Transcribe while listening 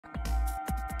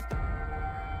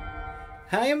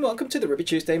Hi and welcome to the Ruby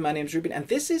Tuesday. My name's Ruben and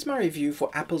this is my review for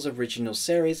Apple's original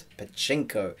series,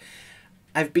 Pachinko.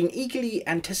 I've been eagerly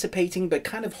anticipating but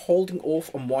kind of holding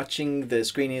off on watching the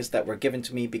screenings that were given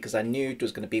to me because I knew it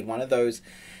was going to be one of those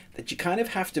that you kind of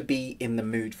have to be in the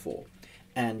mood for.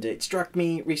 And it struck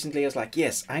me recently, I was like,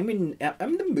 yes, I'm in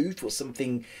the mood for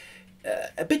something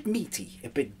a bit meaty, a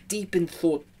bit deep in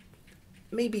thought.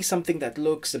 Maybe something that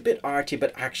looks a bit arty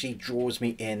but actually draws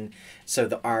me in, so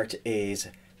the art is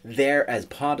there as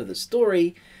part of the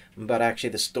story, but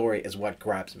actually the story is what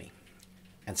grabs me.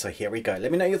 And so here we go.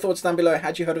 Let me know your thoughts down below.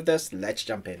 Had you heard of this? Let's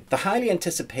jump in. The highly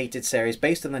anticipated series,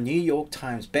 based on the New York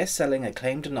Times best-selling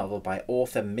acclaimed novel by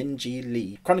author Minho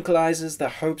Lee, chronicles the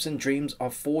hopes and dreams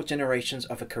of 4 generations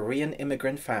of a Korean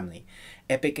immigrant family.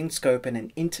 Epic in scope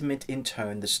and intimate in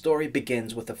tone, the story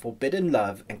begins with a forbidden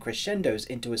love and crescendos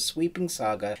into a sweeping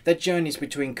saga that journeys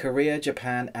between Korea,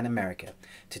 Japan, and America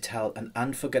to tell an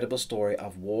unforgettable story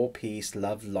of war, peace,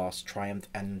 love, loss, triumph,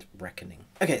 and reckoning.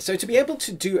 Okay, so to be able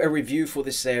to do a review for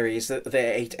this series, there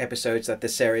are 8 episodes that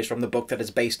this series from the book that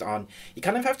is based on, you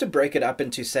kind of have to break it up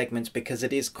into segments because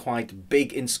it is quite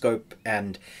big in scope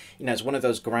and, you know, it's one of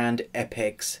those grand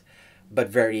epics, but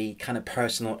very kind of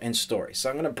personal in story. So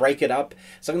I'm going to break it up.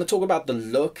 So I'm going to talk about the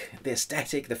look, the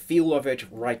aesthetic, the feel of it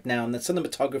right now. And the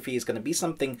cinematography is going to be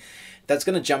something that's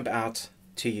going to jump out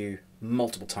to you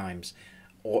multiple times.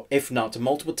 Or if not,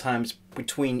 multiple times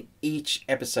between each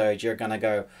episode, you're going to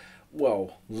go,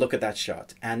 whoa, look at that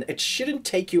shot. And it shouldn't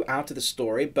take you out of the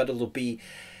story, but it'll be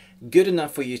good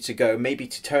enough for you to go, maybe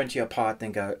to turn to your partner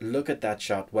and go, look at that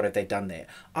shot, what have they done there?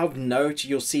 Of note,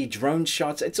 you'll see drone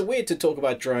shots. It's weird to talk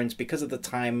about drones because of the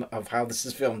time of how this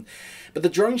is filmed, but the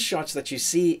drone shots that you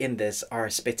see in this are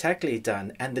spectacularly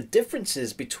done, and the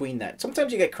differences between that.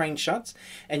 Sometimes you get crane shots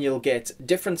and you'll get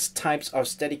different types of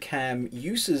Steadicam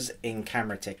uses in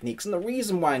camera techniques, and the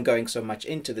reason why I'm going so much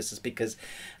into this is because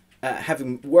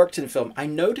having worked in film, I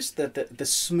noticed that the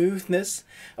smoothness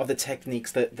of the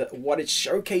techniques, what it's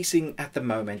showcasing at the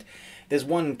moment. There's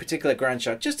one particular grand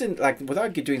shot, just in, like,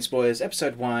 without doing spoilers,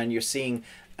 episode 1, you're seeing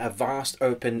a vast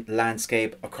open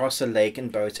landscape across a lake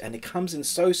and boats, and it comes in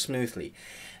so smoothly.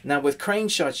 Now with crane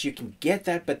shots you can get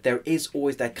that, but there is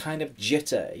always that kind of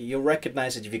jitter. You'll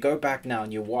recognize it if you go back now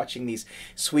and you're watching these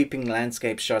sweeping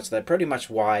landscape shots. They're pretty much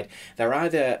wide. They're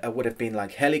either would have been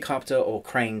like helicopter or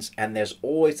cranes, and there's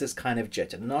always this kind of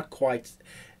jitter, not quite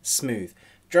smooth.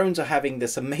 Drones are having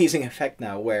this amazing effect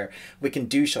now where we can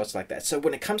do shots like that. So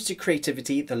when it comes to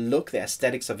creativity, the look, the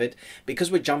aesthetics of it,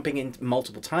 because we're jumping in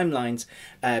multiple timelines,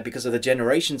 because of the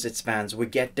generations it spans, we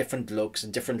get different looks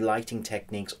and different lighting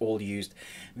techniques all used,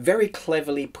 very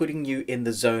cleverly putting you in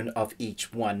the zone of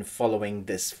each one following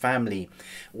this family,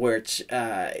 which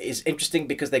is interesting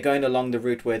because they're going along the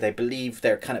route where they believe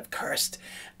they're kind of cursed,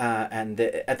 and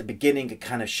at the beginning it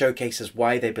kind of showcases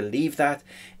why they believe that.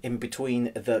 In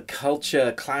between the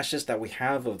culture clashes that we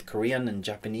have of Korean and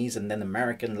Japanese and then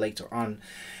American later on,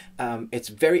 it's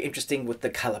very interesting with the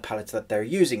color palettes that they're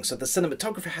using. So the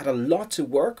cinematographer had a lot to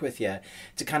work with here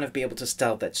to kind of be able to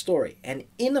tell that story. And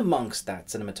in amongst that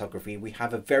cinematography, we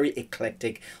have a very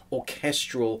eclectic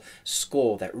orchestral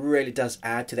score that really does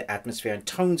add to the atmosphere and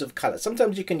tones of color.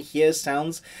 Sometimes you can hear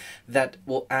sounds that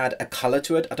will add a color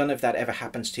to it. I don't know if that ever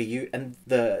happens to you. And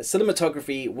the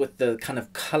cinematography with the kind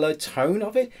of color tone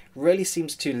of it really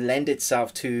seems to lend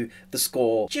itself to the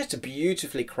score. Just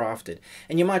beautifully crafted.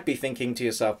 And you might be thinking to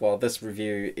yourself, well, this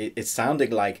review it's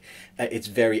sounding like it's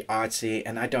very artsy,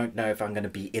 and I don't know if I'm going to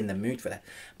be in the mood for that.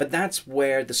 But that's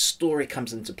where the story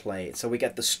comes into play. So we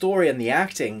get the story and the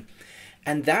acting,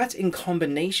 and that in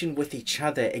combination with each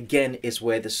other again is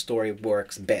where the story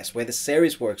works best, where the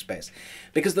series works best,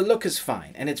 because the look is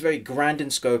fine and it's very grand in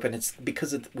scope, and it's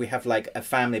because we have like a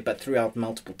family but throughout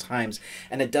multiple times,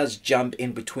 and it does jump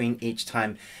in between each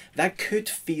time. That could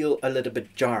feel a little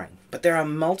bit jarring, but there are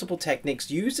multiple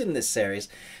techniques used in this series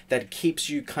that keeps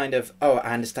you kind of, oh,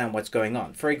 I understand what's going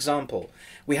on. For example,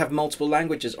 we have multiple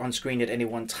languages on screen at any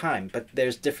one time, but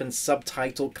there's different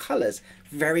subtitle colors,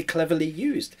 very cleverly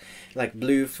used, like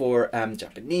blue for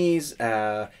Japanese,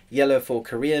 yellow for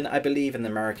Korean, I believe, and the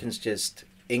Americans just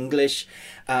English,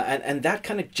 and that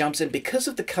kind of jumps in because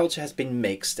of the culture has been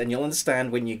mixed, and you'll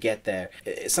understand when you get there.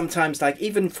 Sometimes, like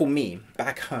even for me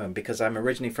back home, because I'm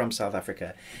originally from South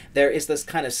Africa, there is this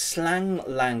kind of slang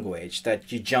language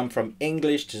that you jump from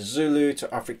English to Zulu to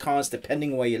Afrikaans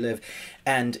depending where you live,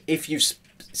 and if you've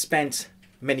spent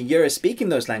many years speaking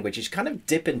those languages, you kind of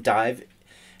dip and dive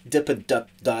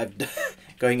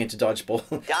going into dodgeball.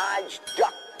 Dodge,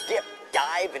 duck, dip,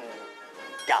 dive, and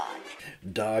dodge.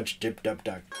 Dodge, dip, dip,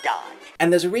 duck.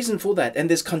 And there's a reason for that, and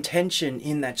there's contention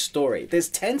in that story. There's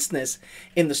tenseness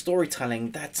in the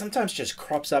storytelling that sometimes just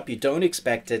crops up, you don't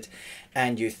expect it,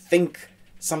 and you think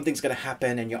something's going to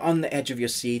happen, and you're on the edge of your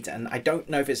seat, and I don't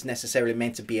know if it's necessarily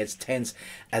meant to be as tense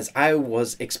as I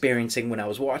was experiencing when I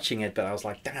was watching it, but I was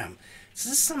like, damn, this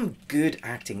is some good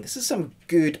acting, this is some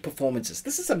good performances,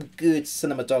 this is some good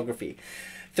cinematography.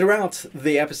 Throughout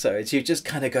the episodes, you just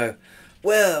kind of go,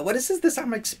 well, what is this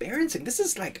I'm experiencing? This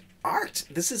is like art.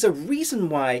 This is a reason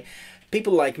why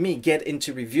people like me get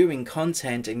into reviewing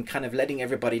content and kind of letting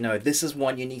everybody know this is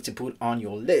one you need to put on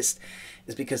your list,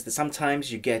 is because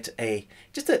sometimes you get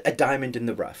just a diamond in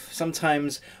the rough.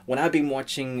 Sometimes when I've been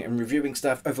watching and reviewing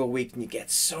stuff over a week and you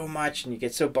get so much and you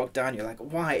get so bogged down, you're like,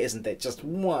 why isn't there just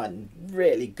one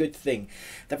really good thing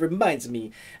that reminds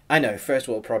me? I know, first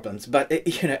world problems, but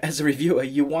as a reviewer,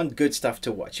 you want good stuff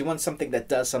to watch. You want something that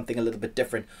does something a little bit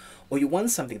different, or you want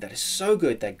something that is so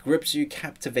good that grips you,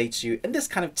 captivates you, and this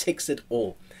kind of ticks it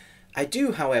all. I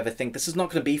do, however, think this is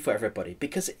not going to be for everybody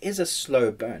because it is a slow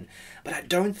burn. But I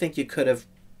don't think you could have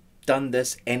done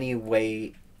this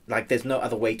anyway. Like, there's no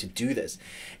other way to do this.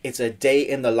 It's a day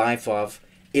in the life of,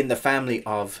 in the family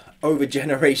of, over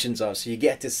generations of. So you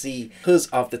get to see, because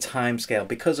of the time scale,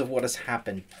 because of what has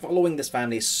happened, following this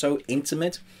family is so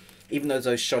intimate. Even though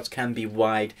those shots can be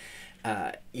wide,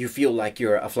 you feel like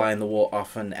you're a fly in the wall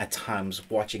often at times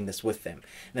watching this with them.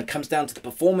 And it comes down to the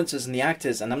performances and the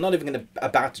actors, and I'm not even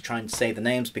about to try and say the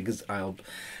names because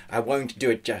I won't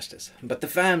do it justice. But the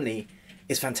family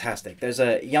is fantastic. There's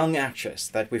a young actress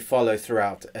that we follow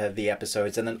throughout the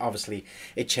episodes, and then obviously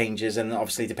it changes, and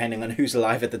obviously depending on who's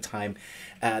alive at the time,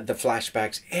 the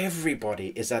flashbacks,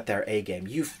 everybody is at their A game.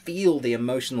 You feel the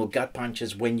emotional gut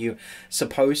punches when you're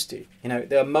supposed to.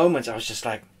 There are moments I was just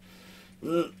like,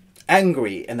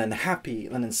 angry, and then happy,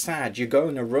 and then sad. You go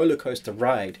on a roller coaster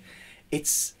ride.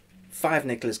 It's 5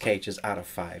 Nicolas Cages out of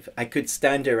 5. I could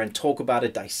stand there and talk about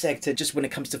it, dissect it. Just when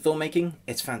it comes to filmmaking,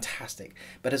 it's fantastic.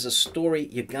 But as a story,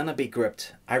 you're gonna be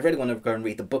gripped. I really want to go and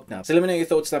read the book now. So let me know your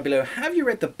thoughts down below. Have you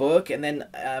read the book? And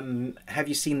then have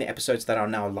you seen the episodes that are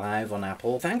now live on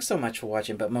Apple? Thanks so much for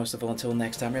watching, but most of all, until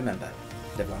next time, remember,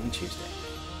 live long and Tuesday.